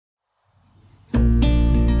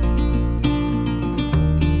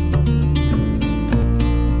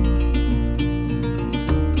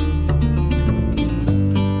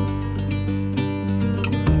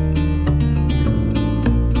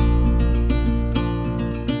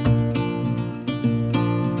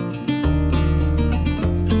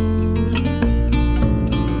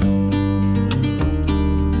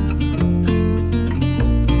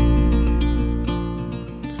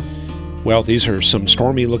Well, these are some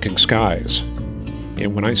stormy looking skies,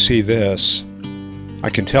 and when I see this, I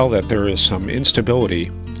can tell that there is some instability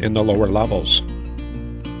in the lower levels.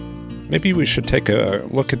 Maybe we should take a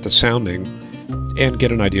look at the sounding and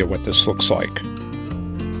get an idea what this looks like.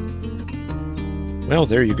 Well,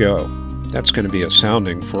 there you go. That's going to be a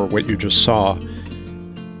sounding for what you just saw.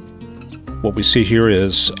 What we see here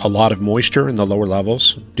is a lot of moisture in the lower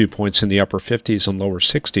levels, dew points in the upper 50s and lower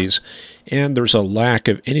 60s, and there's a lack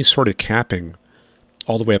of any sort of capping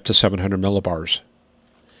all the way up to 700 millibars.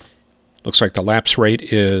 Looks like the lapse rate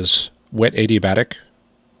is wet adiabatic.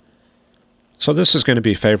 So this is going to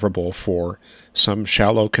be favorable for some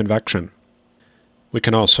shallow convection. We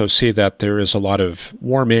can also see that there is a lot of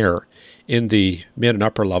warm air in the mid and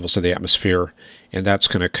upper levels of the atmosphere, and that's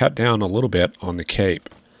going to cut down a little bit on the Cape.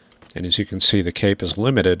 And as you can see, the Cape is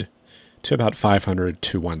limited to about 500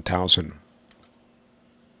 to 1,000.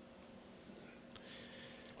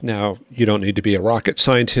 Now, you don't need to be a rocket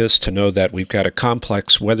scientist to know that we've got a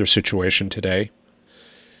complex weather situation today.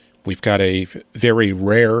 We've got a very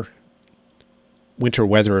rare winter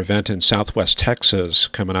weather event in southwest Texas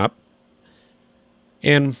coming up.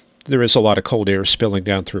 And there is a lot of cold air spilling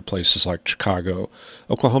down through places like Chicago,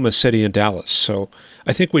 Oklahoma City, and Dallas. So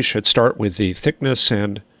I think we should start with the thickness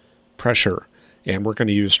and pressure, and we're going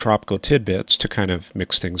to use tropical tidbits to kind of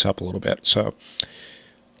mix things up a little bit. So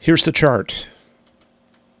here's the chart.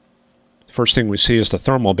 First thing we see is the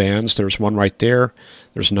thermal bands. There's one right there.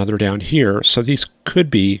 There's another down here. So these could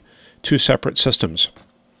be two separate systems.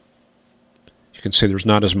 You can see there's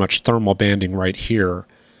not as much thermal banding right here.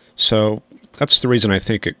 So that's the reason I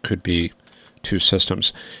think it could be two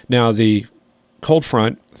systems. Now the cold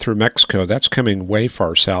front through Mexico, that's coming way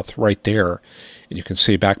far south right there. And you can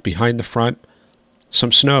see back behind the front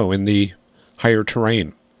some snow in the higher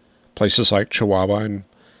terrain. Places like Chihuahua and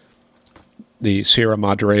the Sierra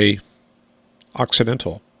Madre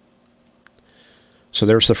Occidental. So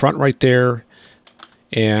there's the front right there,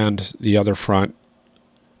 and the other front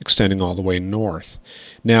extending all the way north.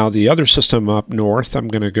 Now the other system up north, I'm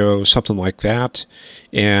going to go something like that,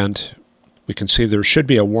 and we can see there should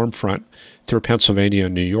be a warm front through Pennsylvania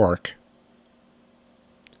and New York.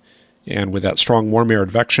 And with that strong warm air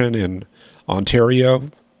advection in Ontario,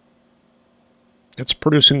 it's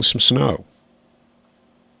producing some snow.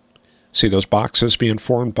 See those boxes being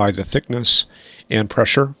formed by the thickness and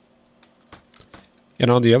pressure? And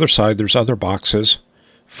on the other side, there's other boxes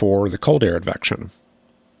for the cold air advection.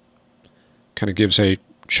 Kind of gives a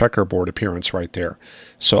checkerboard appearance right there.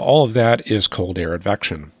 So all of that is cold air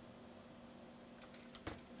advection.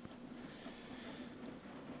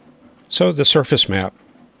 So the surface map.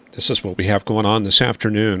 This is what we have going on this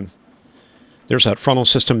afternoon. There's that frontal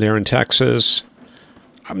system there in Texas.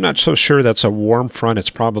 I'm not so sure that's a warm front. It's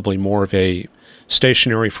probably more of a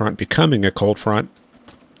stationary front becoming a cold front.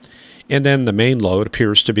 And then the main load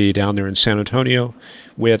appears to be down there in San Antonio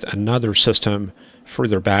with another system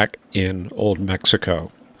further back in Old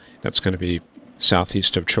Mexico. That's going to be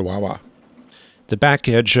southeast of Chihuahua. The back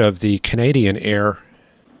edge of the Canadian air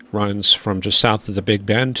runs from just south of the Big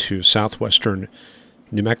Bend to southwestern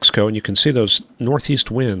New Mexico, and you can see those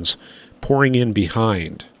northeast winds pouring in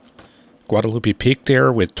behind. Guadalupe Peak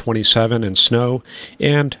there with 27 and snow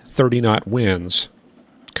and 30-knot winds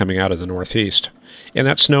coming out of the northeast. And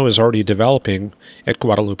that snow is already developing at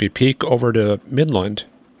Guadalupe Peak over to Midland,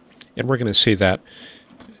 and we're going to see that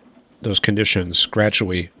those conditions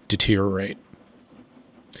gradually deteriorate.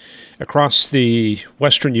 Across the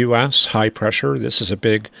western U.S., high pressure. This is a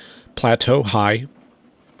big plateau high.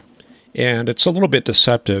 And it's a little bit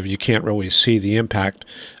deceptive. You can't really see the impact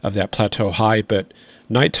of that plateau high, but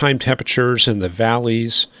nighttime temperatures in the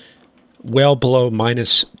valleys well below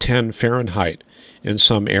minus 10 Fahrenheit in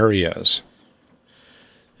some areas.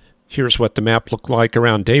 Here's what the map looked like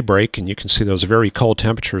around daybreak, and you can see those very cold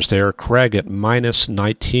temperatures there. Craig at minus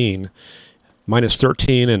 19, minus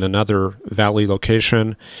 13 in another valley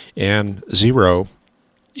location, and 0,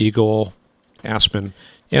 Eagle, Aspen,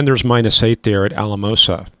 and there's minus 8 there at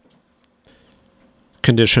Alamosa.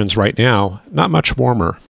 Conditions right now, not much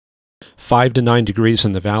warmer. 5 to 9 degrees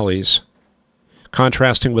in the valleys,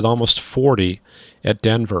 contrasting with almost 40 at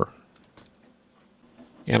Denver.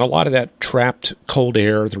 And a lot of that trapped cold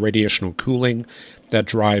air, the radiational cooling, that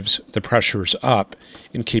drives the pressures up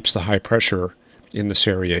and keeps the high pressure in this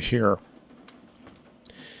area here.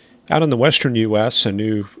 Out in the western U.S., a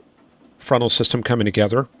new frontal system coming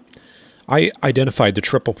together. I identified the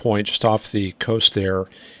triple point just off the coast there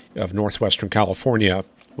of northwestern California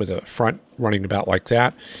with a front running about like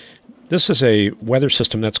that. This is a weather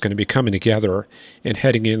system that's going to be coming together and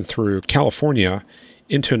heading in through California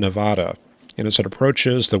into Nevada. And as it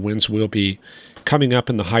approaches, the winds will be coming up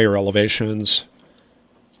in the higher elevations,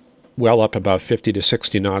 well up above 50 to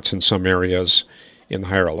 60 knots in some areas in the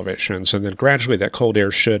higher elevations. And then gradually that cold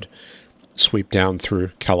air should sweep down through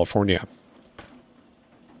California.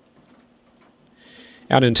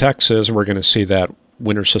 Out in Texas, we're going to see that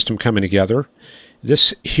winter system coming together.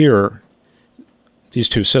 This here, these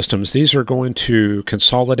two systems, these are going to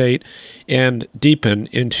consolidate and deepen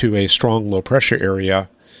into a strong low pressure area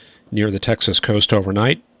near the Texas coast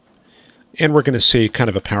overnight. And we're going to see kind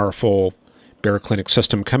of a powerful baroclinic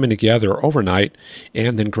system coming together overnight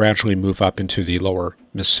and then gradually move up into the lower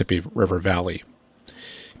Mississippi River Valley.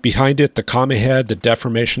 Behind it, the calm ahead, the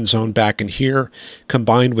deformation zone back in here,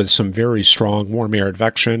 combined with some very strong warm air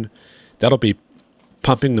advection, that'll be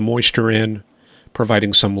pumping the moisture in,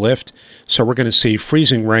 providing some lift. So we're going to see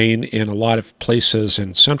freezing rain in a lot of places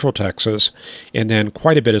in central Texas, and then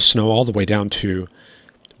quite a bit of snow all the way down to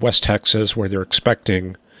West Texas, where they're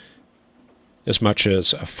expecting as much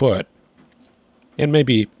as a foot, and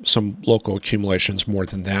maybe some local accumulations more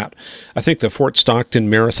than that. I think the Fort Stockton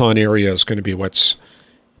Marathon area is going to be what's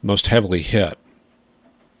most heavily hit.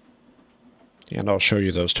 And I'll show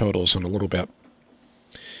you those totals in a little bit.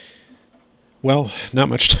 Well, not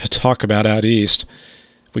much to talk about out east.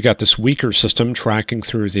 We got this weaker system tracking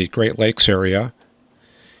through the Great Lakes area.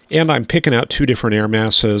 And I'm picking out two different air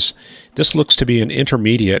masses. This looks to be an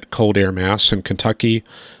intermediate cold air mass in Kentucky,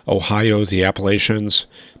 Ohio, the Appalachians,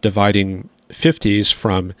 dividing 50s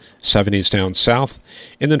from 70s down south.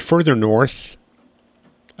 And then further north,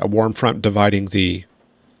 a warm front dividing the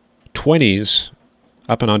 20s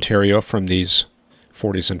up in Ontario from these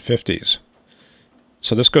 40s and 50s.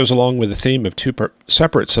 So this goes along with the theme of two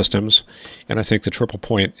separate systems, and I think the triple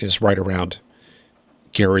point is right around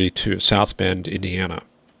Gary to South Bend, Indiana.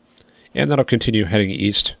 And that'll continue heading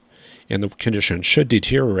east, and the conditions should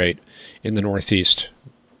deteriorate in the northeast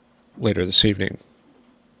later this evening.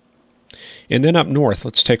 And then up north,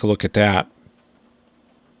 let's take a look at that.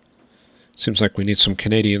 Seems like we need some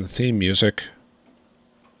Canadian theme music.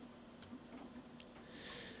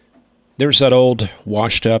 There's that old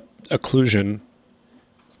washed-up occlusion.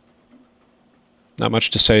 Not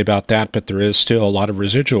much to say about that, but there is still a lot of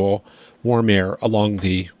residual warm air along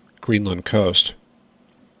the Greenland coast.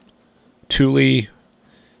 Thule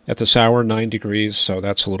at this hour, 9 degrees, so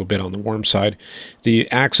that's a little bit on the warm side. The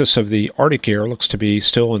axis of the Arctic air looks to be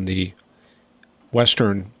still in the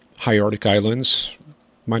western high Arctic islands,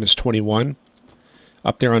 minus 21,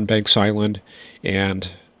 up there on Banks Island,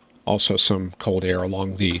 and also some cold air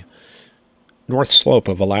along the north slope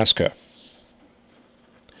of Alaska.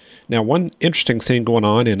 Now, one interesting thing going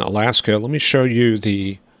on in Alaska, let me show you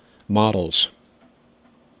the models.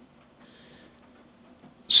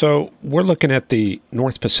 So we're looking at the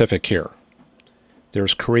North Pacific here.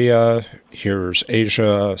 There's Korea, here's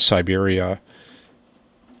Asia, Siberia.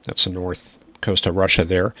 That's the north coast of Russia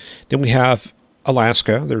there. Then we have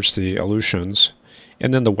Alaska, there's the Aleutians,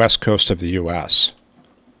 and then the west coast of the U.S.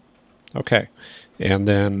 Okay, and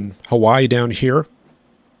then Hawaii down here.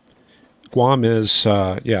 Guam is,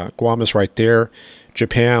 Guam is right there.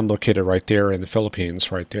 Japan located right there, and the Philippines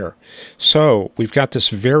right there. So we've got this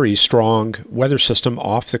very strong weather system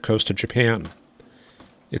off the coast of Japan.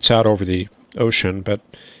 It's out over the ocean, but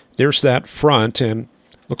there's that front, and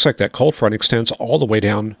looks like that cold front extends all the way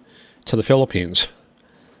down to the Philippines.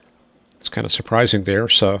 It's kind of surprising there.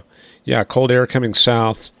 So yeah, cold air coming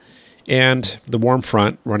south, and the warm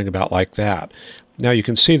front running about like that. Now you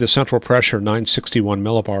can see the central pressure, 961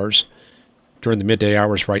 millibars, during the midday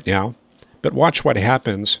hours right now. But watch what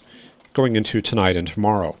happens going into tonight and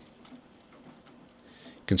tomorrow.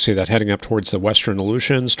 You can see that heading up towards the western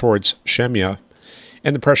Aleutians, towards Shemya,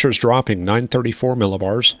 and the pressure is dropping 934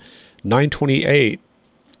 millibars, 928,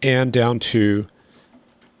 and down to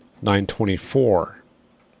 924.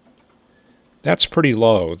 That's pretty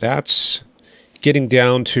low. That's getting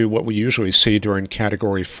down to what we usually see during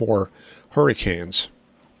Category 4 hurricanes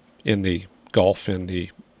in the Gulf and the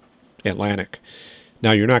Atlantic.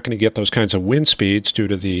 Now, you're not going to get those kinds of wind speeds due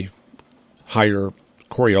to the higher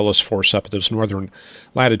Coriolis force up at those northern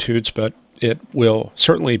latitudes, but it will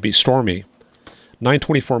certainly be stormy.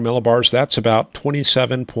 924 millibars, that's about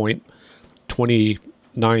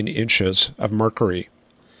 27.29 inches of mercury.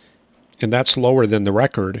 And that's lower than the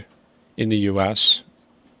record in the U.S.,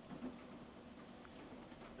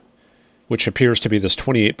 which appears to be this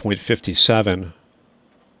 28.57.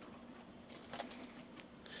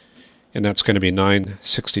 And that's going to be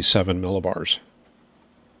 967 millibars.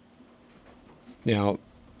 Now,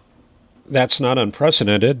 that's not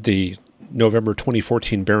unprecedented. The November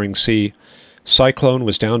 2014 Bering Sea cyclone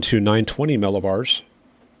was down to 920 millibars.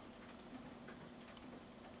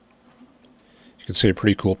 You can see a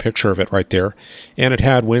pretty cool picture of it right there. And it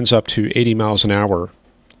had winds up to 80 miles an hour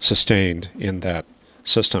sustained in that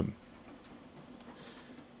system.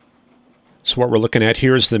 So what we're looking at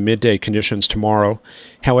here is the midday conditions tomorrow.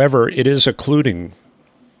 However, it is occluding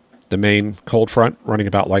the main cold front, running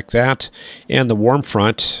about like that, and the warm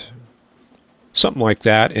front, something like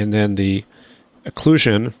that, and then the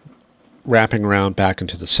occlusion wrapping around back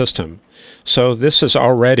into the system. So this is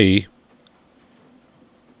already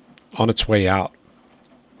on its way out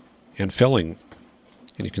and filling.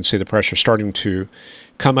 And you can see the pressure starting to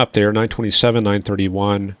come up there, 927,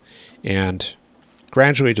 931, and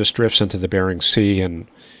gradually just drifts into the Bering Sea, and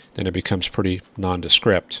then it becomes pretty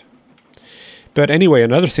nondescript. But anyway,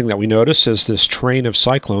 another thing that we notice is this train of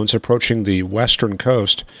cyclones approaching the western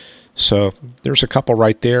coast. So there's a couple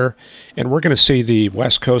right there, and we're going to see the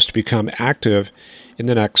west coast become active in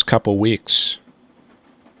the next couple weeks.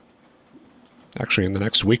 Actually, in the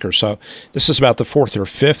next week or so. This is about the 4th or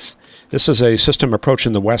 5th. This is a system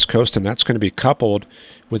approaching the west coast, and that's going to be coupled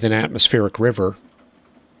with an atmospheric river.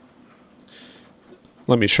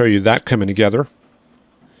 Let me show you that coming together.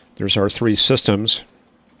 There's our three systems.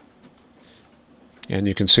 And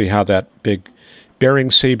you can see how that big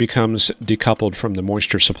Bering Sea becomes decoupled from the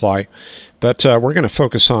moisture supply. But we're going to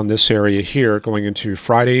focus on this area here going into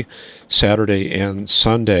Friday, Saturday, and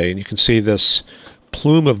Sunday. And you can see this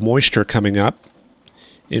plume of moisture coming up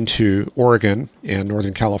into Oregon and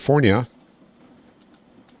Northern California.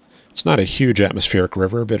 It's not a huge atmospheric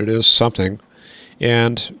river, but it is something.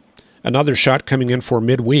 And another shot coming in for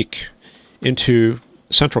midweek into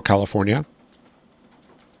Central California.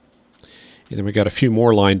 And then we got a few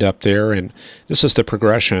more lined up there, and this is the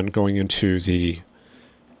progression going into the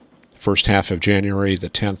first half of January, the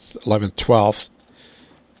 10th, 11th, 12th.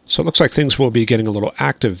 So it looks like things will be getting a little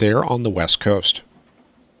active there on the west coast.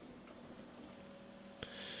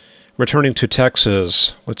 Returning to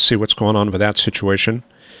Texas, let's see what's going on with that situation.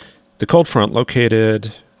 The cold front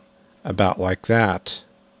located about like that.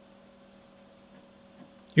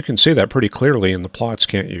 You can see that pretty clearly in the plots,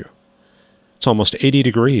 can't you? It's almost 80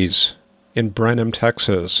 degrees in Brenham,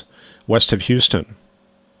 Texas, west of Houston.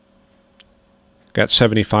 Got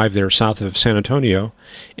 75 there south of San Antonio,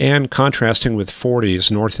 and contrasting with 40s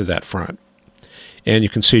north of that front. And you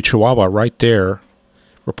can see Chihuahua right there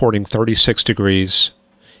reporting 36 degrees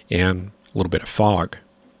and a little bit of fog.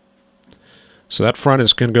 So that front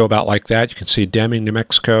is going to go about like that. You can see Deming, New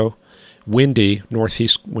Mexico, windy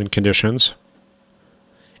northeast wind conditions.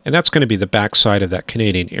 And that's going to be the backside of that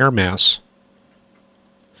Canadian air mass.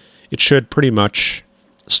 It should pretty much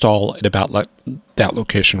stall at about that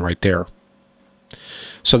location right there.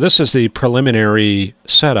 So this is the preliminary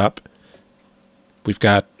setup. We've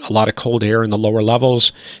got a lot of cold air in the lower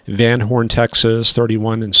levels. Van Horn, Texas,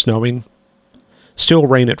 31 and snowing. Still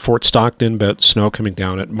rain at Fort Stockton, but snow coming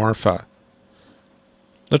down at Marfa.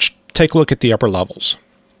 Let's take a look at the upper levels.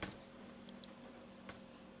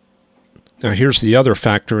 Now here's the other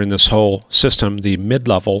factor in this whole system, the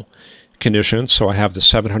mid-level conditions. So I have the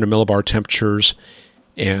 700 millibar temperatures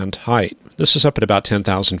and height. This is up at about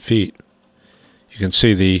 10,000 feet. You can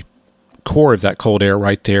see the core of that cold air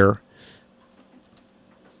right there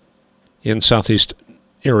in southeast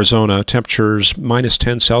Arizona. Temperatures minus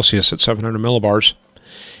 10 Celsius at 700 millibars.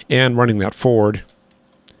 And running that forward,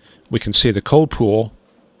 we can see the cold pool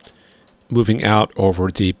moving out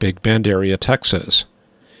over the Big Bend area, Texas,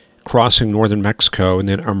 crossing northern Mexico, and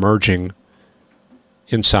then emerging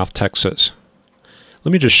in South Texas.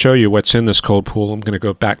 Let me just show you what's in this cold pool. I'm going to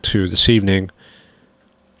go back to this evening,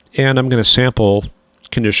 and I'm going to sample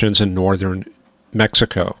conditions in northern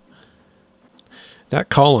Mexico. That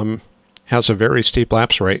column has a very steep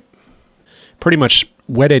lapse rate. Pretty much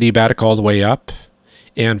wet adiabatic all the way up,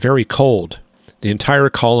 and very cold. The entire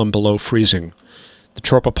column below freezing. The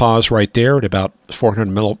tropopause right there at about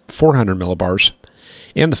 400 millibars.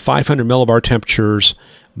 And the 500 millibar temperatures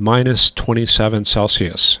minus 27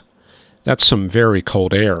 Celsius. That's some very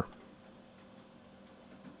cold air.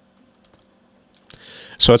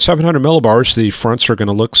 So at 700 millibars, the fronts are going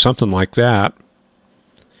to look something like that,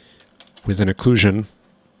 with an occlusion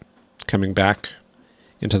coming back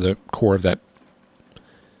into the core of that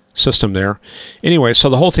system there. Anyway, so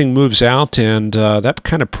the whole thing moves out, and that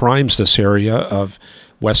kind of primes this area of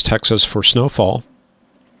West Texas for snowfall.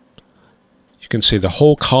 You can see the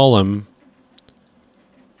whole column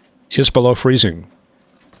is below freezing.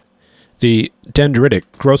 The dendritic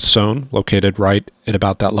growth zone located right at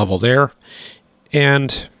about that level there,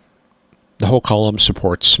 and the whole column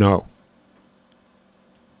supports snow.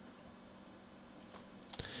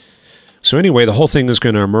 So anyway, the whole thing is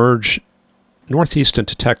going to emerge northeast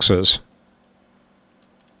into Texas.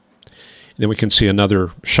 And Then we can see another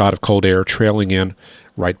shot of cold air trailing in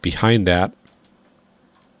right behind that.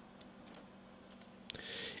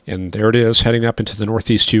 And there it is, heading up into the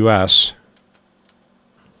northeast U.S.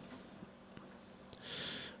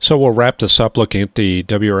 So we'll wrap this up looking at the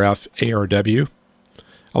WRF ARW.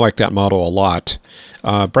 I like that model a lot.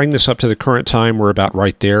 Bring this up to the current time. We're about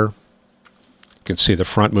right there. You can see the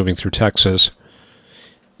front moving through Texas.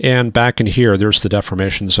 And back in here, there's the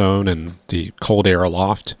deformation zone and the cold air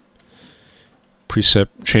aloft. Precip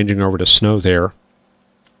changing over to snow there.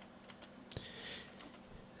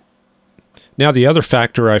 Now the other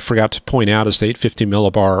factor I forgot to point out is the 850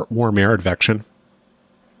 millibar warm air advection.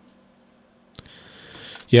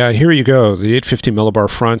 Yeah, here you go. The 850 millibar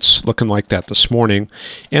fronts looking like that this morning.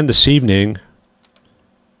 And this evening,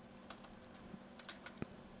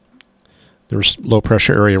 there's low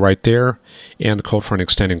pressure area right there and the cold front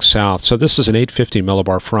extending south. So this is an 850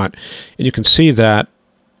 millibar front. And you can see that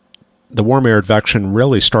the warm air advection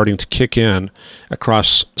really starting to kick in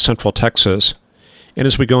across central Texas. And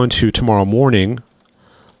as we go into tomorrow morning,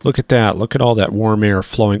 look at that. Look at all that warm air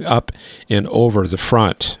flowing up and over the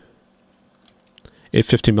front.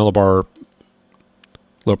 850 millibar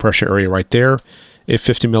low pressure area right there.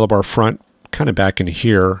 850 millibar front kind of back in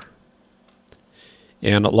here.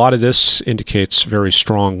 And a lot of this indicates very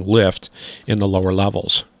strong lift in the lower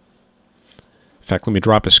levels. In fact, let me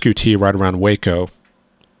drop a skew-t right around Waco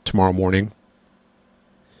tomorrow morning.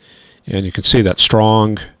 And you can see that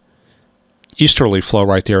strong easterly flow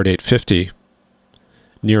right there at 850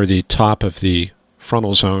 near the top of the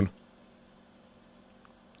frontal zone.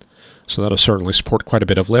 So that'll certainly support quite a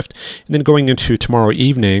bit of lift. And then going into tomorrow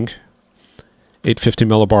evening, 850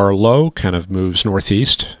 millibar low kind of moves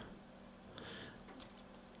northeast.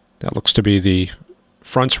 That looks to be the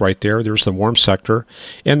fronts right there. There's the warm sector.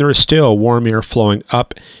 And there is still warm air flowing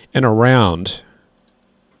up and around.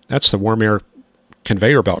 That's the warm air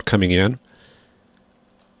conveyor belt coming in.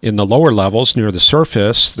 In the lower levels near the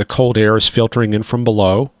surface, the cold air is filtering in from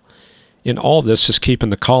below. And all of this is keeping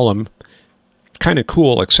the column kind of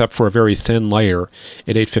cool except for a very thin layer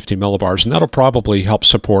at 850 millibars. And that'll probably help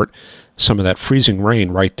support some of that freezing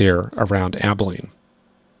rain right there around Abilene.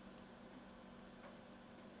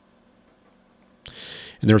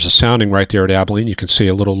 And there's a sounding right there at Abilene. You can see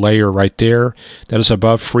a little layer right there that is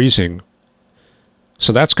above freezing.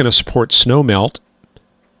 So that's going to support snow melt.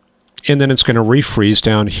 And then it's going to refreeze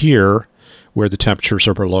down here where the temperatures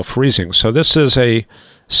are below freezing. So this is a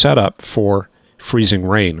setup for freezing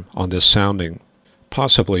rain on this sounding,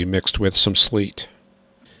 possibly mixed with some sleet.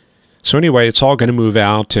 So anyway, it's all going to move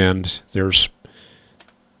out, and there's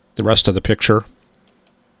the rest of the picture.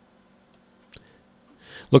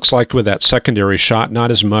 Looks like with that secondary shot, not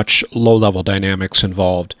as much low-level dynamics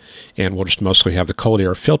involved, and we'll just mostly have the cold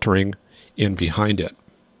air filtering in behind it.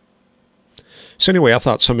 So anyway, I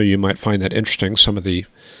thought some of you might find that interesting. Some of the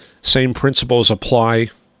same principles apply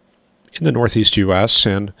in the northeast U.S.,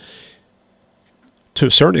 and to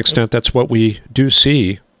a certain extent, that's what we do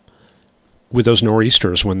see with those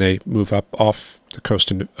nor'easters when they move up off the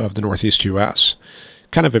coast of the northeast U.S.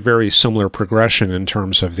 Kind of a very similar progression in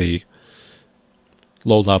terms of the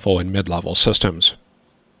low-level and mid-level systems.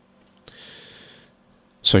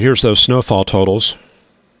 So here's those snowfall totals.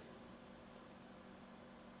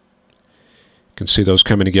 You can see those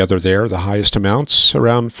coming together there. The highest amounts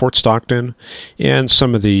around Fort Stockton and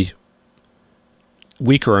some of the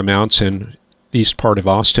weaker amounts in the east part of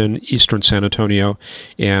Austin, eastern San Antonio,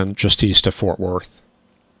 and just east of Fort Worth.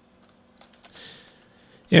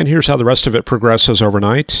 And here's how the rest of it progresses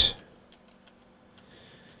overnight.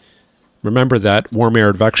 Remember that warm air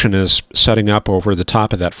advection is setting up over the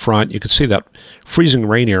top of that front. You can see that freezing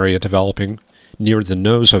rain area developing near the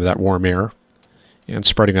nose of that warm air and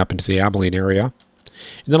spreading up into the Abilene area.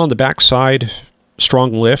 And then on the back side,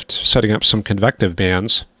 strong lift, setting up some convective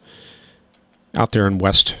bands out there in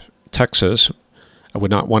West Texas. I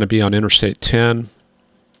would not want to be on Interstate 10.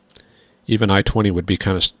 Even I-20 would be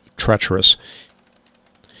kind of treacherous.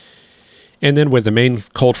 And then with the main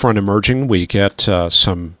cold front emerging, we get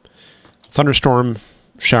some thunderstorm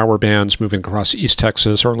shower bands moving across East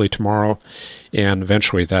Texas early tomorrow, and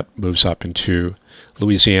eventually that moves up into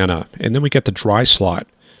Louisiana. And then we get the dry slot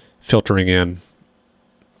filtering in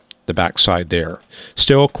the backside there.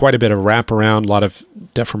 Still quite a bit of wraparound, a lot of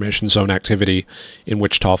deformation zone activity in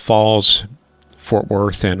Wichita Falls, Fort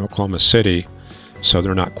Worth, and Oklahoma City, so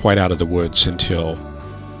they're not quite out of the woods until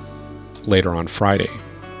later on Friday.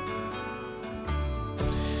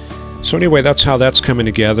 So anyway, that's how that's coming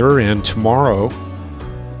together, and tomorrow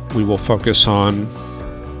we will focus on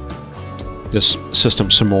this system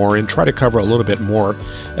some more and try to cover a little bit more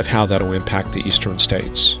of how that will impact the eastern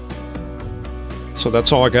states. So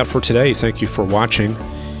that's all I got for today. Thank you for watching.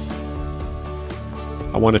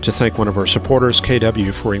 I wanted to thank one of our supporters,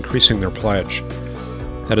 KW, for increasing their pledge.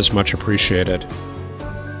 That is much appreciated.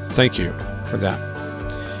 Thank you for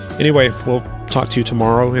that. Anyway, we'll talk to you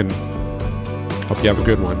tomorrow, and hope you have a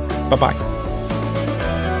good one. Bye-bye.